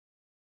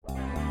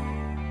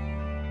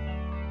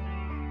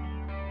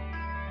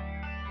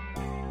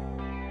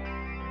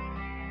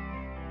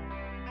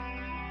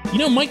You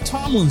know, Mike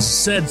Tomlin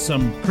said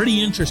some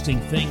pretty interesting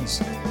things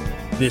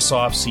this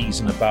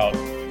offseason about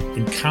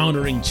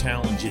encountering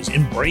challenges,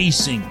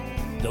 embracing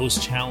those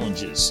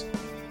challenges.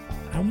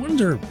 I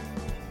wonder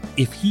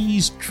if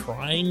he's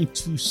trying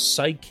to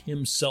psych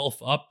himself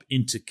up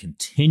into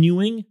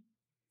continuing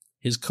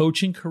his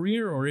coaching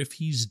career, or if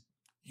he's,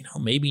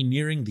 maybe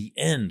nearing the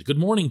end. Good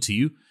morning to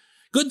you.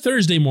 Good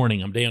Thursday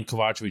morning. I'm Dan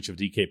Kovacevic of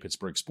DK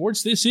Pittsburgh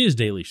Sports. This is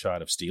Daily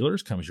Shot of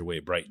Steelers. Comes your way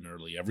bright and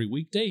early every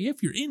weekday.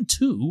 If you're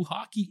into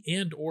hockey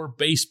and or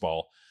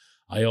baseball,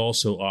 I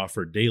also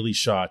offer daily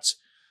shots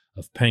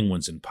of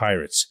Penguins and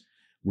Pirates,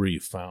 where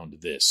you found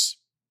this.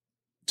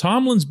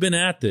 Tomlin's been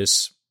at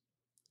this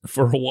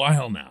for a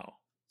while now,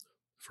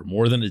 for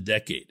more than a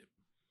decade.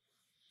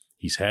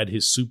 He's had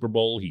his Super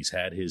Bowl. He's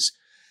had his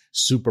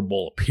Super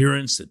Bowl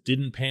appearance that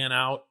didn't pan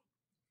out.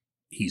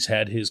 He's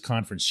had his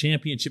conference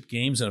championship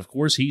games, and of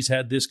course, he's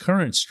had this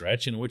current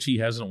stretch in which he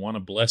hasn't won a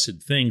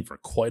blessed thing for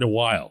quite a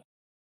while.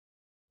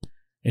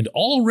 And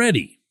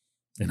already,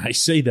 and I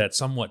say that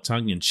somewhat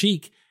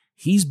tongue-in-cheek,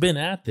 he's been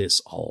at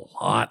this a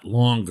lot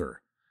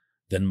longer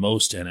than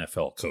most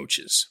NFL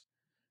coaches.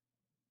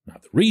 Now,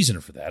 the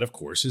reason for that, of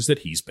course, is that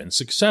he's been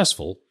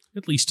successful,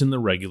 at least in the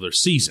regular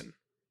season.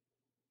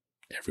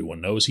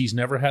 Everyone knows he's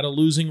never had a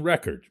losing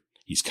record.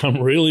 He's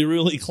come really,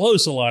 really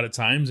close a lot of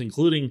times,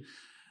 including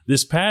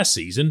this past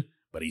season,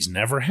 but he's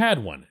never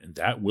had one, and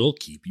that will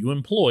keep you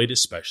employed,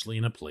 especially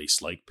in a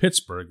place like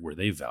Pittsburgh where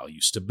they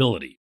value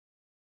stability.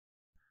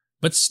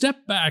 But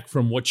step back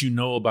from what you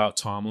know about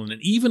Tomlin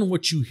and even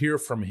what you hear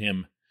from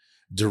him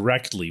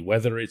directly,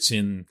 whether it's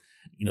in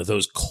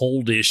those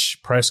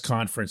coldish press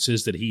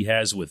conferences that he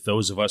has with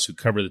those of us who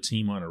cover the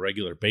team on a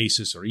regular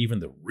basis, or even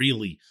the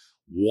really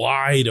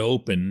wide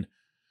open,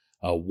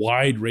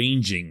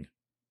 wide-ranging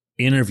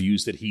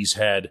interviews that he's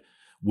had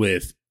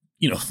with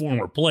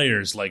former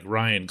players like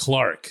Ryan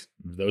Clark.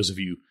 Those of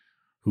you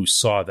who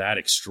saw that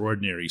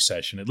extraordinary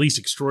session, at least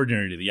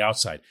extraordinary to the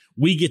outside,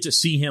 we get to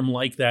see him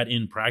like that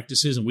in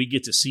practices, and we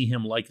get to see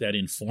him like that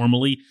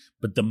informally.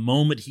 But the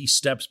moment he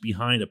steps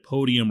behind a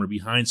podium or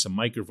behind some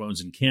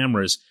microphones and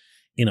cameras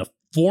in a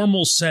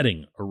formal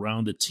setting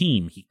around the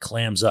team, he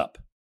clams up.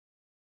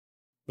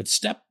 But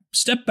step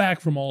back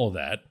from all of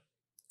that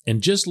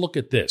and just look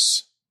at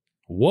this.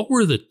 What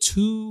were the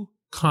two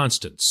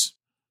constants?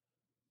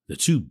 The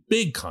two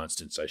big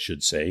constants, I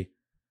should say,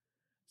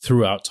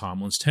 throughout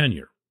Tomlin's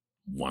tenure.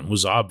 One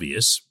was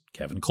obvious,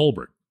 Kevin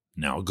Colbert,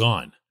 now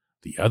gone.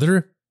 The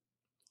other,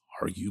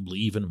 arguably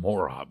even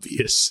more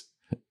obvious,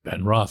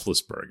 Ben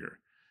Roethlisberger.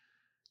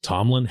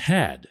 Tomlin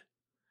had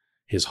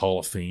his Hall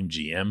of Fame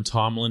GM.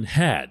 Tomlin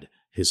had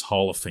his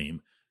Hall of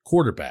Fame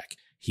quarterback.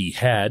 He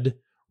had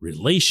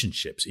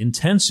relationships,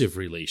 intensive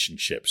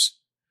relationships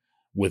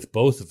with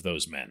both of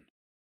those men.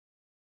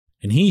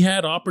 And he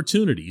had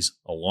opportunities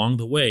along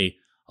the way,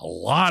 a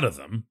lot of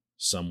them,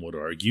 some would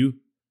argue,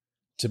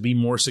 to be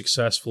more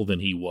successful than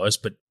he was.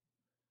 But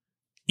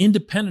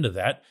independent of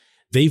that,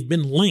 they've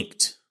been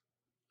linked.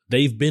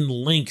 They've been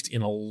linked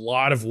in a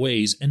lot of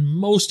ways, and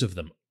most of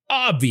them,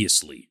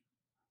 obviously,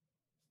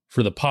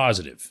 for the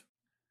positive.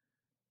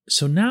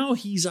 So now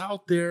he's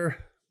out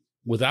there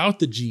without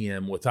the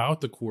GM,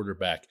 without the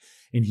quarterback,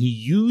 and he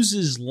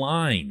uses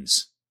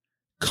lines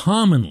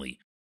commonly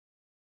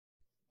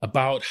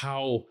about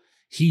how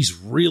he's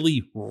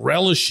really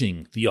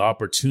relishing the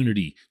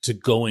opportunity to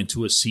go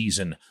into a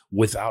season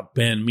without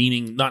Ben,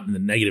 meaning not in the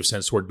negative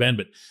sense toward Ben,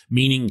 but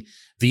meaning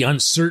the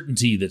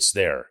uncertainty that's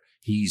there.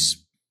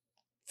 He's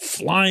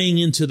flying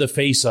into the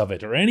face of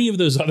it, or any of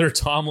those other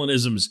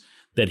Tomlinisms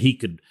that he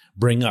could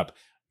bring up.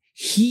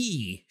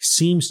 He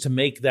seems to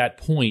make that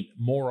point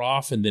more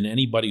often than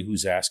anybody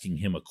who's asking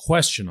him a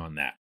question on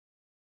that.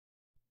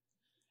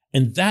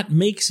 And that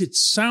makes it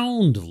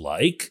sound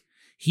like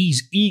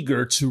he's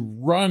eager to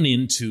run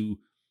into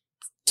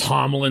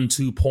Tomlin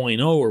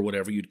 2.0 or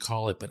whatever you'd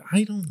call it. But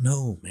I don't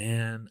know,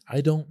 man. I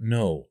don't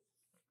know.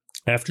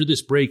 After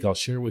this break, I'll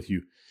share with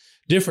you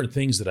different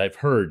things that I've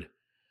heard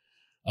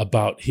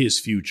about his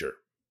future.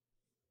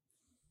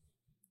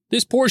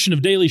 This portion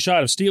of Daily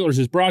Shot of Steelers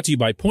is brought to you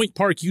by Point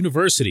Park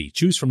University.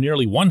 Choose from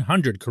nearly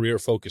 100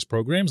 career-focused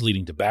programs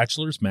leading to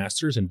bachelor's,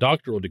 master's, and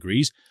doctoral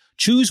degrees.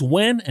 Choose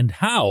when and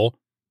how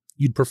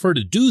you'd prefer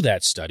to do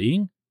that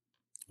studying.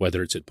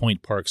 Whether it's at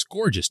Point Park's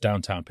gorgeous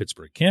downtown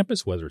Pittsburgh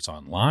campus, whether it's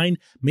online,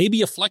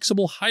 maybe a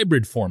flexible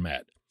hybrid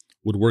format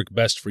would work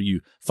best for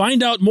you.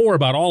 Find out more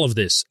about all of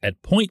this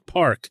at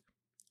pointpark.edu.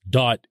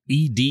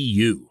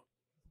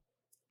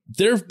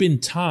 There have been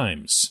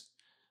times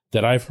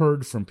that I've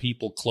heard from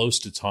people close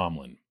to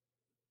Tomlin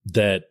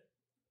that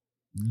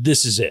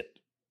this is it.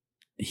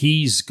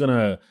 He's going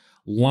to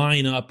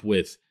line up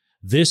with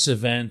this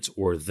event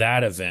or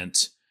that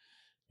event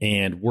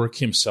and work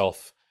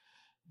himself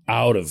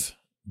out of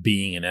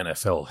being an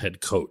NFL head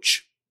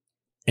coach.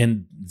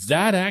 And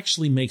that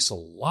actually makes a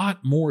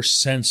lot more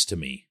sense to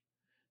me,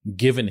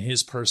 given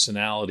his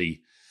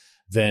personality,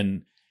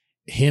 than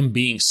him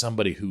being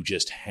somebody who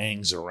just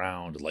hangs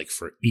around like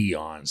for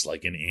eons,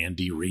 like an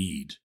Andy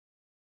Reid.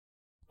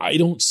 I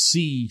don't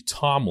see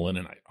Tomlin,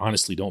 and I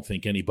honestly don't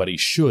think anybody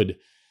should,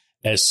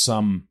 as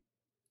some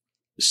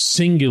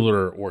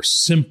singular or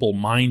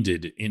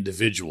simple-minded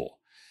individual,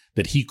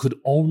 that he could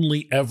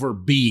only ever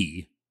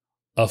be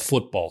a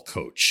football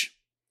coach.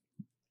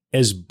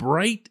 As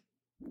bright,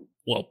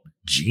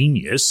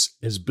 genius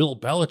as Bill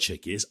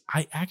Belichick is,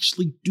 I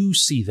actually do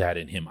see that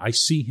in him. I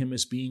see him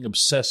as being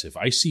obsessive.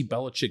 I see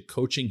Belichick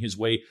coaching his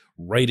way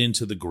right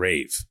into the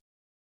grave.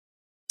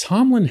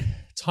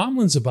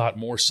 Tomlin's about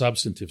more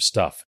substantive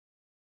stuff.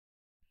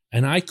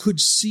 And I could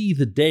see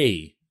the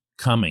day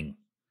coming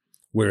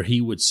where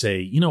he would say,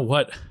 you know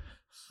what?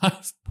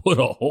 I've put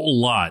a whole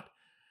lot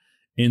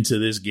into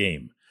this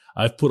game.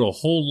 I've put a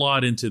whole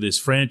lot into this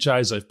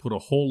franchise. I've put a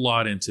whole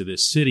lot into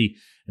this city.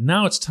 And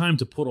now it's time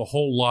to put a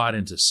whole lot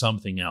into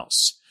something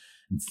else.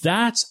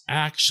 That's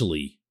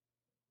actually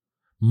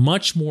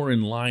much more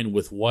in line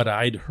with what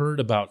I'd heard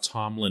about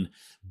Tomlin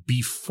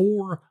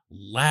before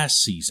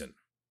last season.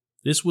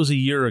 This was a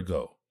year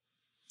ago.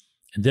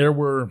 And there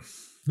were,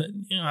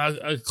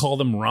 I call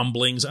them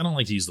rumblings. I don't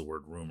like to use the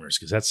word rumors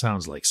because that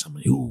sounds like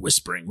somebody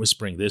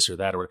whispering this or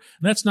that. And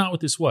that's not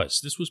what this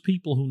was. This was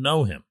people who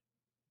know him.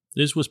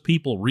 This was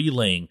people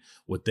relaying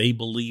what they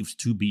believed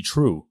to be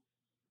true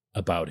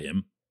about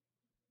him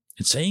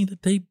and saying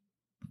that they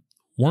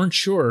weren't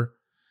sure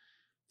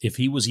if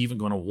he was even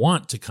going to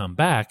want to come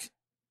back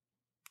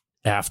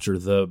after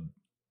the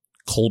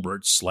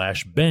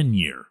Colbert/Ben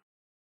year.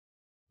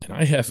 And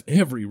I have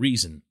every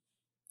reason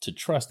to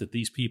trust that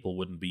these people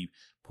wouldn't be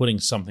putting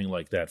something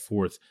like that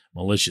forth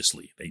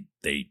maliciously.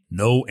 They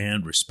know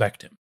and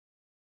respect him.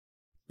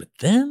 But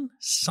then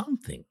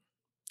something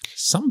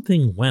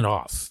went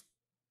off.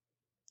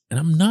 And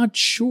I'm not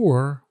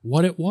sure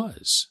what it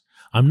was.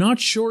 I'm not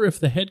sure if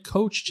the head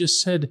coach just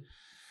said,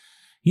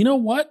 you know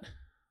what?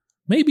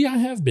 Maybe I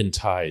have been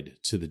tied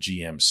to the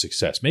GM's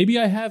success. Maybe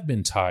I have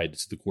been tied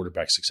to the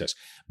quarterback's success.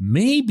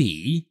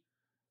 Maybe,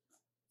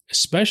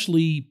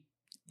 especially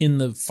in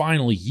the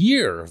final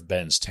year of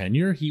Ben's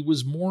tenure, he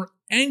was more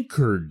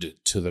anchored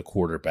to the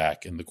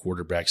quarterback and the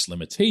quarterback's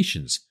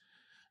limitations,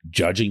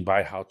 judging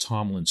by how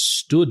Tomlin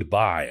stood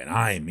by, and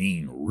I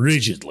mean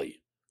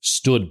rigidly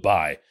stood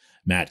by,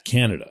 Matt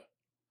Canada.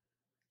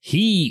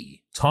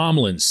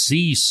 Tomlin,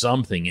 sees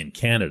something in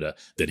Canada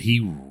that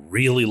he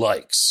really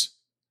likes.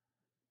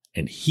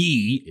 And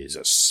he is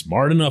a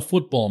smart enough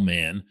football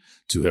man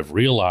to have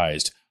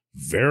realized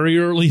very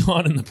early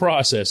on in the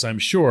process, I'm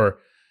sure,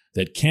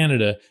 that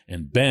Canada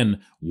and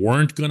Ben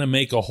weren't going to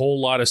make a whole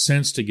lot of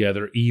sense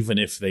together even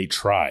if they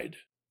tried.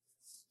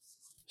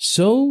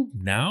 So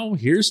now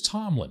here's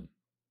Tomlin.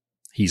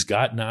 He's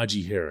got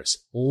Najee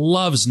Harris,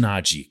 loves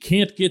Najee,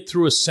 can't get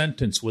through a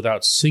sentence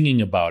without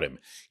singing about him.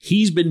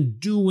 He's been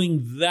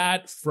doing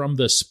that from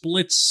the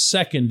split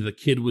second the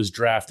kid was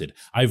drafted.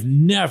 I've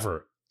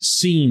never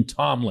seen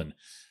Tomlin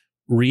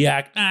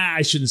react.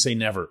 I shouldn't say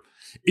never.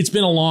 It's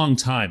been a long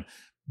time.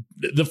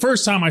 The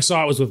first time I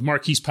saw it was with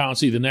Marquise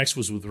Pouncey. The next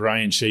was with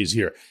Ryan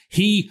Shazier.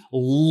 He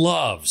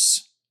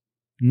loves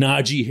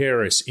Najee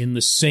Harris in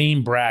the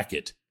same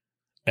bracket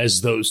as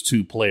those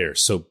two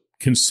players. So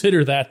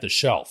consider that the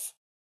shelf.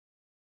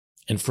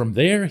 And from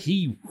there,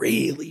 he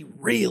really,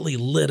 really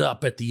lit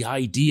up at the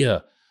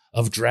idea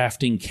of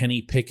drafting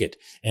Kenny Pickett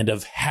and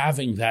of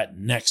having that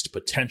next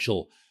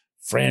potential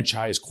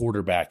franchise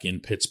quarterback in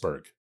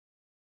Pittsburgh.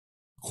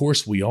 Of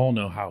course, we all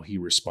know how he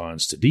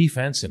responds to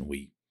defense, and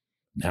we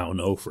now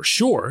know for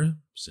sure,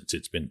 since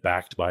it's been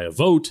backed by a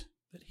vote,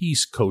 that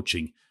he's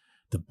coaching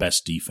the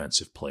best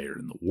defensive player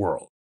in the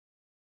world.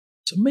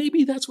 So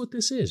maybe that's what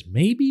this is.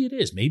 Maybe it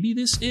is. Maybe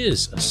this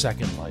is a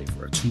Second Life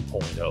or a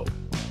 2.0.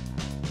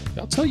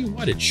 I'll tell you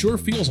what, it sure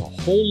feels a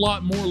whole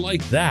lot more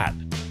like that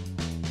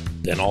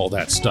than all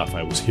that stuff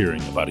I was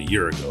hearing about a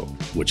year ago,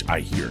 which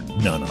I hear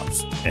none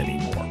of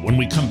anymore. When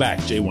we come back,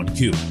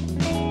 J1Q.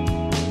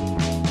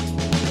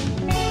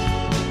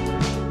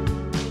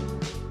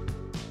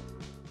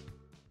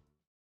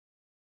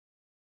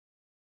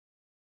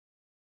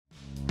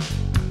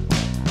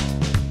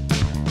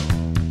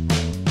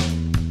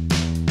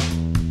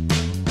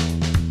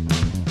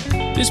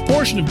 This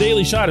portion of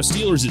Daily Shot of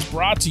Steelers is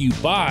brought to you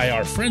by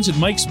our friends at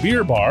Mike's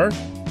Beer Bar.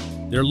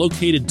 They're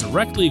located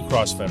directly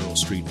across Federal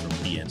Street from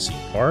PNC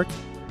Park.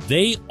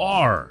 They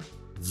are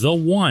the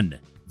one,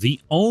 the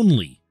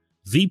only,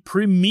 the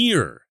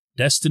premier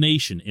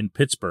destination in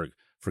Pittsburgh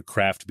for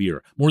craft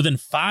beer. More than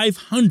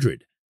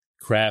 500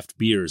 craft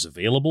beers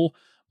available,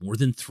 more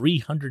than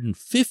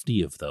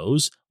 350 of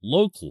those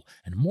local,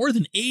 and more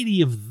than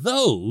 80 of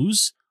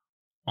those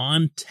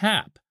on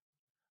tap.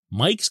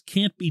 Mike's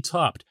can't be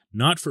topped.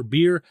 Not for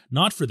beer,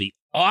 not for the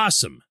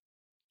awesome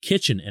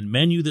kitchen and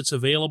menu that's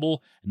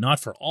available,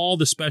 not for all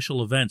the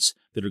special events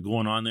that are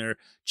going on there.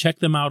 Check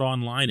them out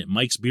online at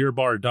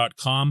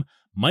mikesbeerbar.com.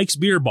 Mike's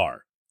Beer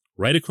Bar,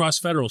 right across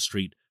Federal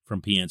Street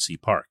from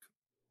PNC Park.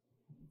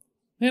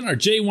 And our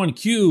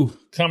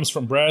J1Q comes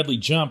from Bradley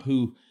Jump,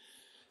 who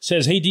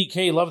says, "Hey,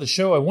 DK, love the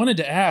show. I wanted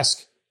to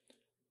ask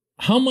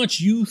how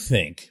much you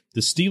think the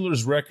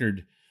Steelers'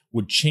 record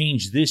would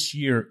change this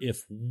year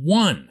if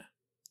one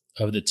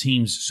of the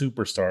team's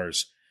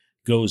superstars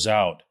goes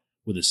out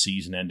with a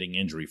season-ending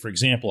injury. For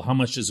example, how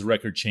much does the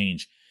record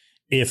change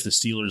if the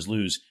Steelers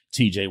lose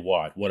T.J.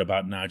 Watt? What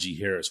about Najee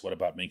Harris? What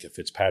about Minkah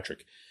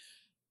Fitzpatrick?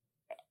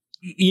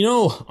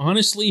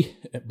 Honestly,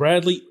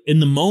 Bradley, in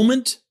the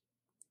moment,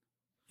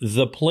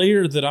 the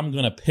player that I'm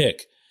going to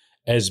pick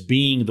as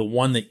being the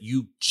one that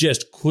you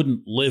just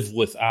couldn't live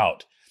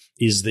without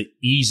is the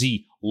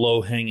easy,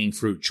 low-hanging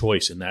fruit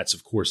choice, and that's,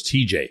 of course,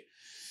 TJ.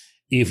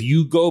 If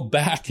you go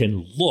back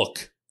and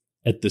look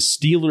at the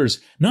Steelers,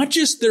 not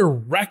just their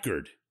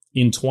record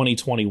in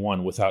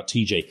 2021 without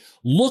TJ,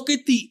 look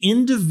at the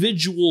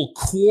individual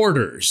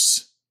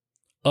quarters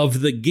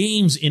of the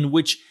games in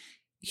which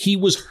he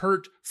was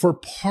hurt for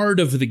part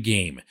of the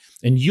game.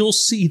 And you'll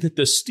see that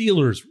the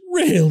Steelers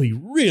really,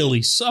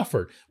 really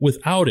suffered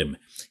without him.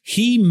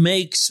 He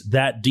makes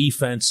that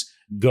defense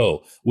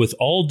go. With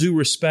all due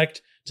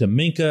respect to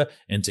Minkah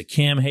and to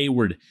Cam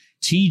Hayward,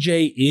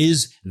 TJ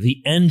is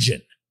the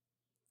engine.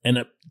 And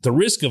at the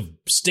risk of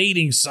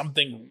stating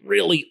something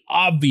really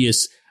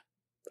obvious,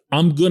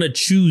 I'm going to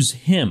choose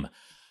him.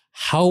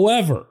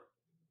 However,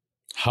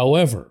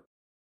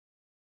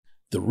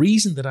 the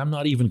reason that I'm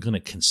not even going to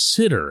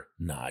consider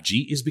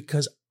Najee is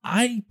because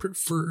I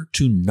prefer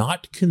to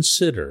not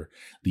consider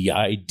the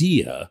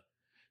idea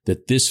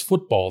that this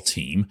football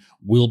team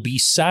will be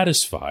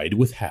satisfied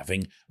with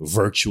having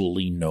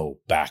virtually no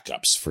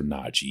backups for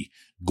Najee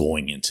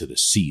going into the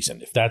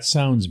season. If that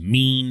sounds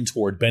mean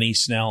toward Benny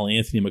Snell,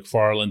 Anthony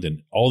McFarland,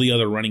 and all the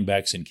other running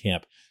backs in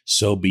camp,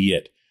 so be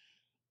it.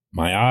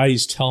 My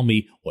eyes tell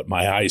me what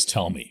my eyes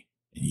tell me,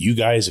 and you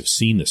guys have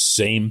seen the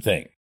same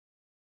thing.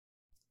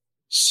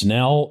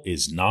 Snell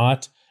is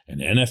not an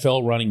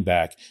NFL running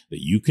back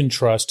that you can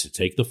trust to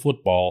take the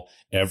football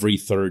every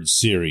third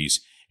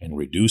series and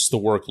reduce the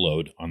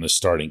workload on the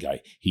starting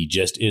guy. He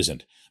just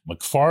isn't.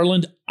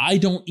 McFarland, I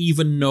don't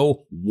even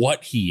know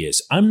what he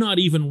is. I'm not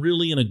even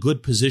really in a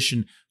good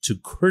position to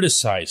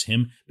criticize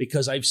him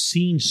because I've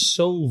seen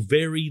so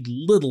very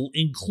little,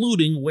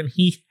 including when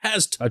he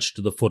has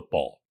touched the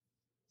football.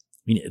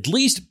 I mean, at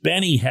least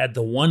Benny had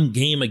the one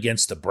game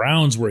against the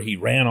Browns where he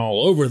ran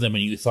all over them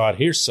and you thought,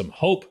 here's some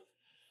hope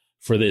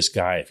for this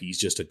guy. If he's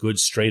just a good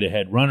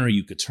straight-ahead runner,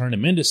 you could turn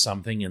him into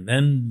something, and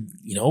then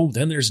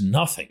there's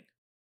nothing.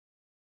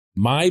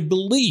 My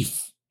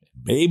belief,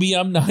 maybe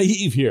I'm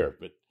naive here,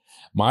 but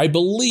my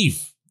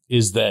belief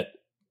is that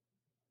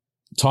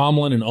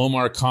Tomlin and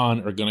Omar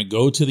Khan are going to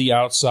go to the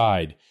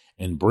outside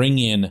and bring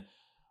in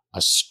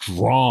a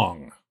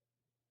strong,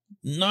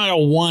 not a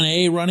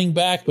 1A running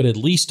back, but at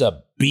least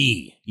a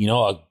B,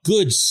 a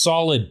good,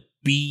 solid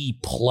B+.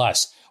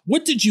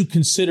 What did you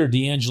consider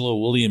D'Angelo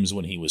Williams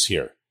when he was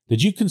here?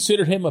 Did you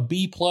consider him a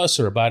B+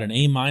 or about an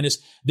A-?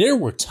 There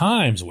were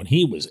times when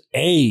he was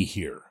A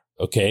here,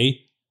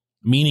 okay?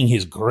 Meaning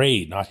his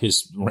grade, not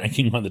his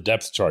ranking on the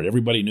depth chart.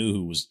 Everybody knew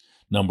who was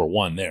number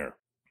one there.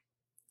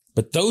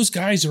 But those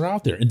guys are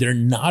out there, and they're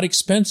not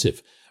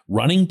expensive.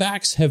 Running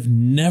backs have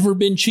never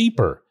been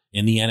cheaper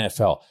in the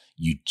NFL.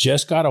 You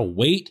just got to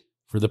wait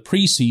for the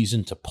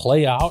preseason to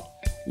play out.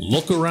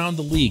 Look around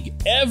the league.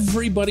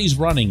 Everybody's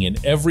running in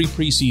every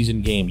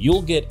preseason game.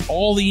 You'll get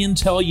all the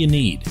intel you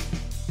need.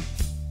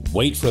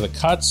 Wait for the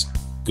cuts.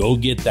 Go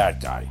get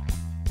that guy.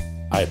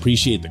 I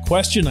appreciate the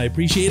question. I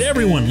appreciate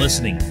everyone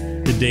listening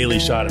to Daily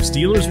Shot of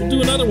Steelers. We'll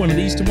do another one of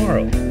these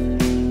tomorrow.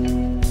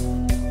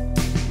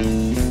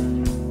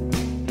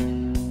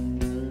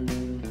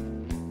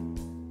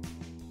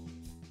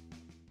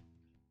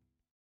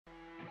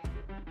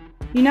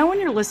 You know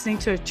when you're listening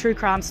to a true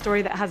crime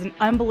story that has an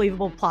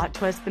unbelievable plot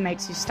twist that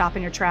makes you stop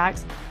in your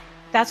tracks?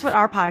 That's what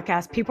our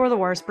podcast, People Are the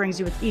Worst, brings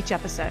you with each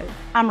episode.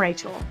 I'm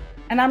Rachel.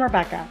 And I'm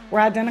Rebecca. We're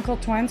identical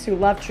twins who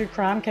love true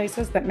crime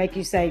cases that make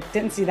you say,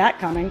 didn't see that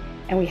coming,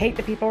 and we hate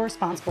the people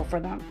responsible for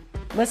them.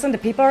 Listen to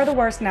People Are the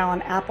Worst now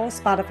on Apple,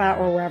 Spotify,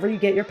 or wherever you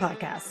get your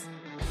podcasts.